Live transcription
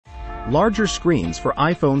Larger screens for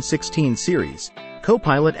iPhone 16 series,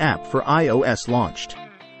 Copilot app for iOS launched.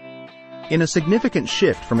 In a significant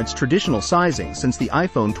shift from its traditional sizing since the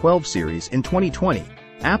iPhone 12 series in 2020,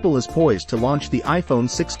 Apple is poised to launch the iPhone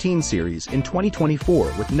 16 series in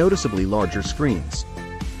 2024 with noticeably larger screens.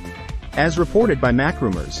 As reported by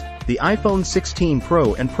MacRumors, the iPhone 16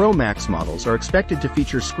 Pro and Pro Max models are expected to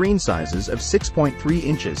feature screen sizes of 6.3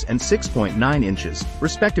 inches and 6.9 inches,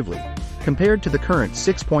 respectively, compared to the current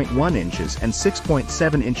 6.1 inches and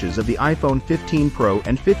 6.7 inches of the iPhone 15 Pro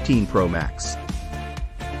and 15 Pro Max.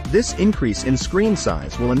 This increase in screen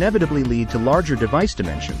size will inevitably lead to larger device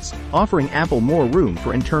dimensions, offering Apple more room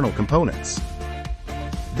for internal components.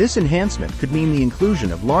 This enhancement could mean the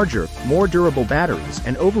inclusion of larger, more durable batteries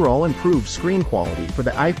and overall improved screen quality for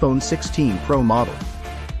the iPhone 16 Pro model.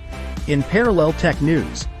 In parallel tech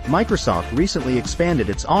news, Microsoft recently expanded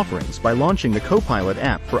its offerings by launching the Copilot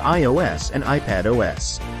app for iOS and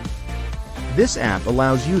iPadOS. This app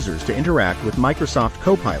allows users to interact with Microsoft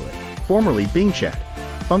Copilot, formerly Bing Chat,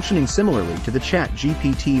 functioning similarly to the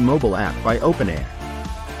ChatGPT mobile app by OpenAI.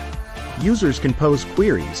 Users can pose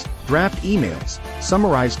queries, draft emails,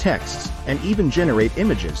 summarize texts, and even generate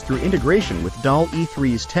images through integration with DALL-E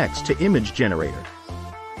 3's text-to-image generator.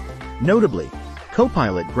 Notably,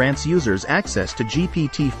 Copilot grants users access to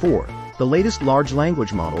GPT-4, the latest large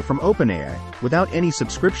language model from OpenAI, without any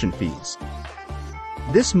subscription fees.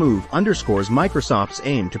 This move underscores Microsoft's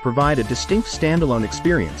aim to provide a distinct standalone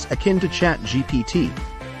experience akin to ChatGPT,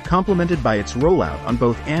 complemented by its rollout on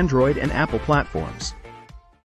both Android and Apple platforms.